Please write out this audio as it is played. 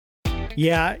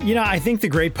Yeah, I think the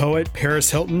great poet Paris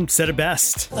Hilton said it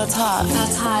best. That's hot.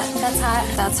 That's hot. That's hot.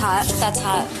 That's hot. That's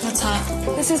hot. That's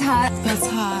hot. This is hot. That's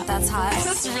hot. That's hot.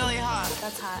 This is really hot.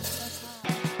 That's hot. That's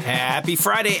hot. Happy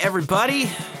Friday, everybody.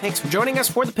 Thanks for joining us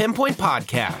for the PinPod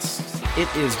Podcast.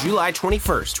 It is July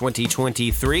 21st,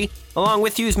 2023. Along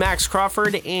with you is Max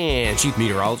Crawford and Chief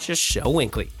Meteorologist Shel.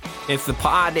 If the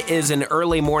pod is an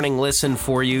early morning listen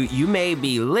for you, you may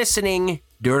be listening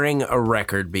during a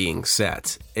record being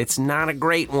set. It's not a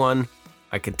great one,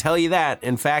 I can tell you that.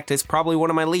 In fact, it's probably one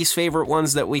of my least favorite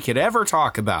ones that we could ever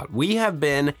talk about. We have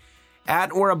been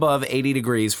at or above 80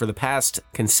 degrees for the past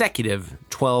consecutive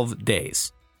 12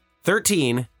 days.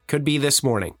 13 could be this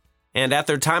morning. And at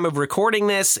the time of recording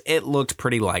this, it looked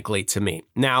pretty likely to me.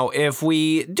 Now, if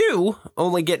we do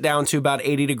only get down to about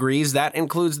 80 degrees, that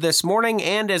includes this morning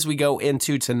and as we go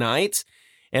into tonight,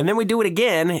 and then we do it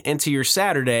again into your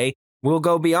Saturday, we'll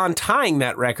go beyond tying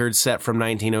that record set from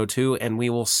 1902 and we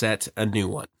will set a new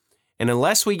one. And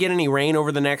unless we get any rain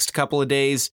over the next couple of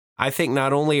days, I think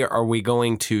not only are we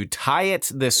going to tie it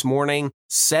this morning,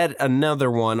 set another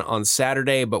one on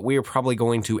Saturday, but we are probably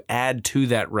going to add to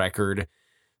that record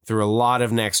through a lot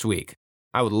of next week.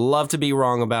 I would love to be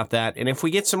wrong about that. And if we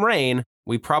get some rain,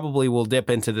 we probably will dip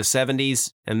into the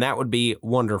 70s, and that would be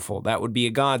wonderful. That would be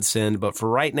a godsend. But for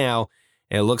right now,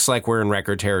 it looks like we're in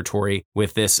record territory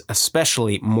with this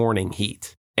especially morning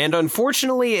heat. And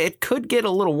unfortunately, it could get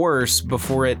a little worse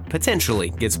before it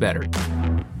potentially gets better.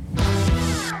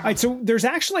 All right, so there's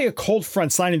actually a cold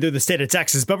front sliding through the state of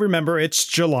Texas, but remember, it's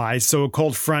July, so a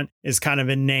cold front is kind of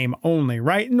in name only,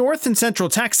 right? North and central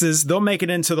Texas, they'll make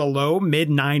it into the low,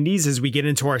 mid-90s as we get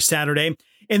into our Saturday.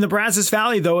 In the Brazos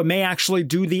Valley, though, it may actually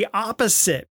do the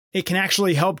opposite. It can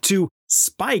actually help to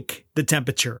spike the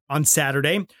temperature on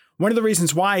Saturday. One of the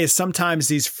reasons why is sometimes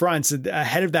these fronts,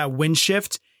 ahead of that wind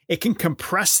shift, it can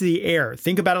compress the air.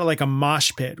 Think about it like a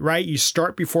mosh pit, right? You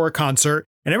start before a concert,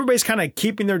 and everybody's kind of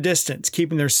keeping their distance,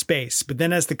 keeping their space. But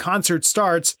then as the concert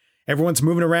starts, everyone's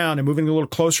moving around and moving a little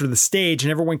closer to the stage,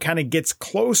 and everyone kind of gets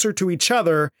closer to each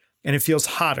other, and it feels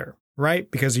hotter, right?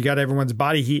 Because you got everyone's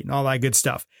body heat and all that good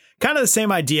stuff. Kind of the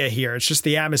same idea here. It's just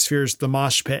the atmosphere is the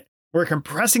mosh pit. We're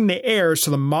compressing the air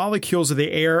so the molecules of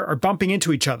the air are bumping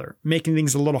into each other, making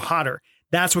things a little hotter.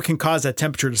 That's what can cause that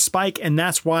temperature to spike, and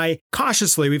that's why,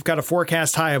 cautiously, we've got a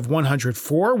forecast high of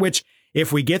 104, which,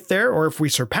 if we get there or if we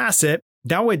surpass it,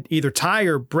 that would either tie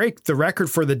or break the record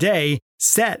for the day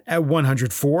set at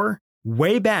 104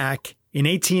 way back in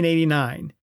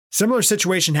 1889. Similar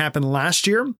situation happened last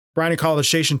year. Bryan and College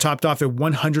Station topped off at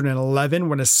 111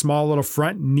 when a small little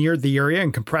front neared the area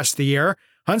and compressed the air.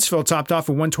 Huntsville topped off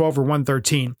at 112 or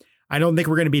 113. I don't think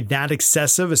we're going to be that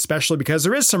excessive, especially because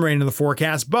there is some rain in the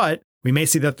forecast, but we may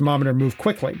see that thermometer move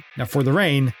quickly. Now for the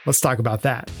rain, let's talk about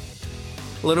that.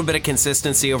 A little bit of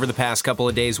consistency over the past couple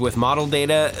of days with model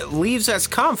data leaves us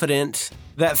confident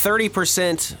that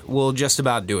 30% will just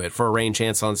about do it for a rain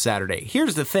chance on Saturday.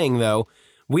 Here's the thing, though.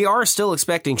 We are still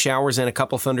expecting showers and a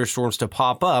couple thunderstorms to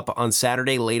pop up on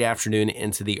Saturday late afternoon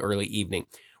into the early evening.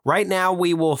 Right now,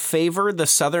 we will favor the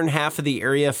southern half of the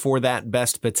area for that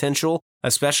best potential,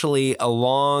 especially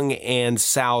along and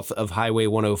south of Highway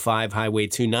 105, Highway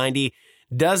 290.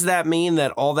 Does that mean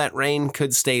that all that rain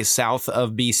could stay south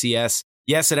of BCS?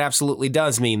 Yes, it absolutely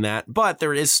does mean that, but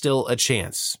there is still a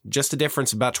chance. Just a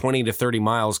difference about 20 to 30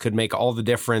 miles could make all the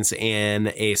difference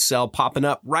in a cell popping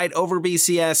up right over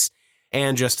BCS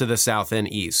and just to the south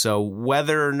and east. So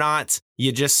whether or not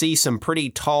you just see some pretty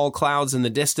tall clouds in the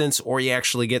distance or you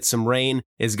actually get some rain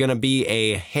is going to be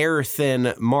a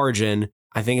hair-thin margin.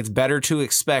 I think it's better to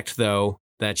expect, though,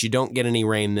 that you don't get any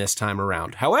rain this time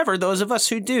around. However, those of us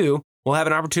who do will have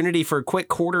an opportunity for a quick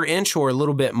quarter inch or a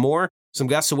little bit more. Some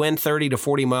gusts of wind, 30 to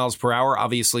 40 miles per hour.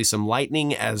 Obviously, some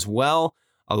lightning as well.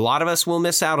 A lot of us will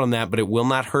miss out on that, but it will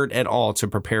not hurt at all to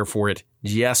prepare for it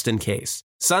just in case.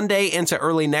 Sunday into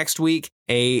early next week,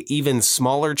 a even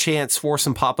smaller chance for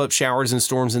some pop-up showers and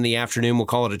storms in the afternoon. We'll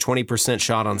call it a 20%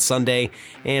 shot on Sunday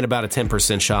and about a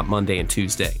 10% shot Monday and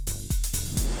Tuesday.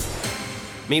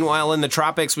 Meanwhile, in the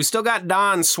tropics, we still got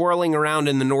Don swirling around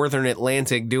in the northern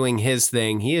Atlantic doing his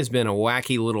thing. He has been a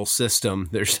wacky little system.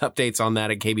 There's updates on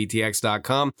that at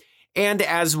kbtx.com. And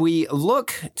as we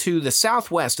look to the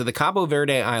southwest of the Cabo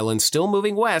Verde Islands, still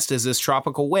moving west is this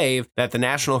tropical wave that the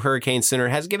National Hurricane Center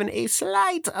has given a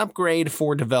slight upgrade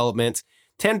for development.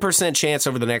 10% chance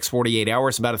over the next 48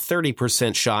 hours, about a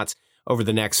 30% shot over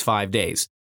the next 5 days.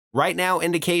 Right now,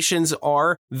 indications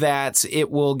are that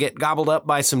it will get gobbled up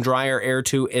by some drier air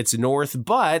to its north,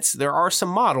 but there are some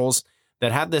models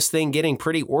that have this thing getting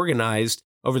pretty organized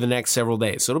over the next several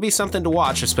days. So it'll be something to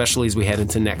watch, especially as we head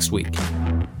into next week.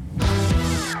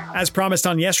 As promised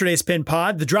on yesterday's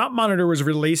PinPod, the drought monitor was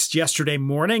released yesterday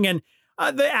morning, and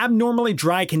the abnormally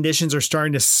dry conditions are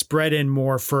starting to spread in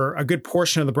more for a good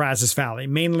portion of the Brazos Valley,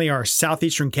 mainly our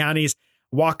southeastern counties,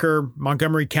 Walker,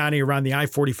 Montgomery County around the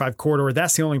I-45 corridor.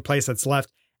 That's the only place that's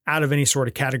left out of any sort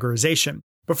of categorization.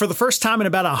 But for the first time in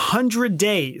about 100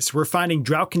 days, we're finding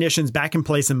drought conditions back in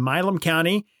place in Milam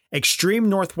County, extreme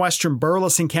northwestern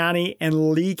Burleson County,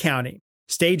 and Lee County.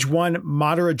 Stage 1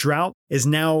 moderate drought is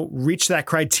now reached that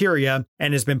criteria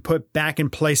and has been put back in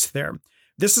place there.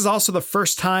 This is also the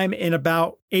first time in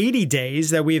about 80 days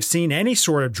that we have seen any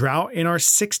sort of drought in our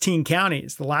 16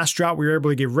 counties. The last drought we were able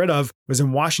to get rid of was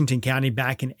in Washington County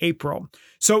back in April.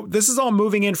 So this is all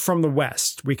moving in from the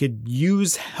west. We could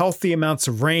use healthy amounts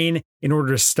of rain in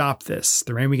order to stop this.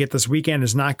 The rain we get this weekend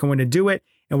is not going to do it,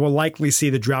 and we'll likely see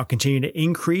the drought continue to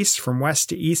increase from west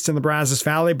to east in the Brazos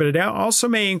Valley, but it also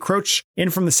may encroach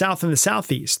in from the south and the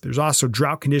southeast. There's also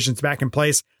drought conditions back in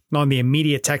place on the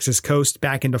immediate Texas coast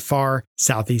back into far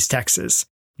southeast Texas.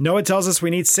 NOAA tells us we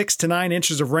need 6 to 9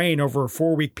 inches of rain over a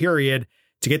 4-week period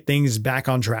to get things back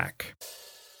on track.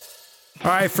 All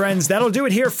right, friends, that'll do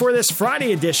it here for this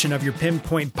Friday edition of your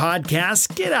Pinpoint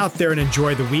Podcast. Get out there and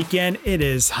enjoy the weekend. It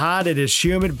is hot, it is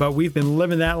humid, but we've been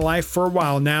living that life for a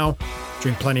while now.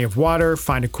 Drink plenty of water,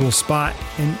 find a cool spot,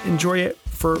 and enjoy it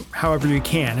for however you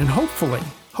can. And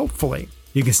hopefully,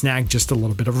 you can snag just a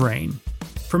little bit of rain.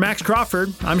 For Max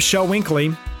Crawford, I'm Shel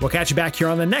Winkley. We'll catch you back here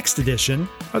on the next edition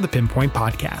of the Pinpoint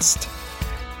Podcast.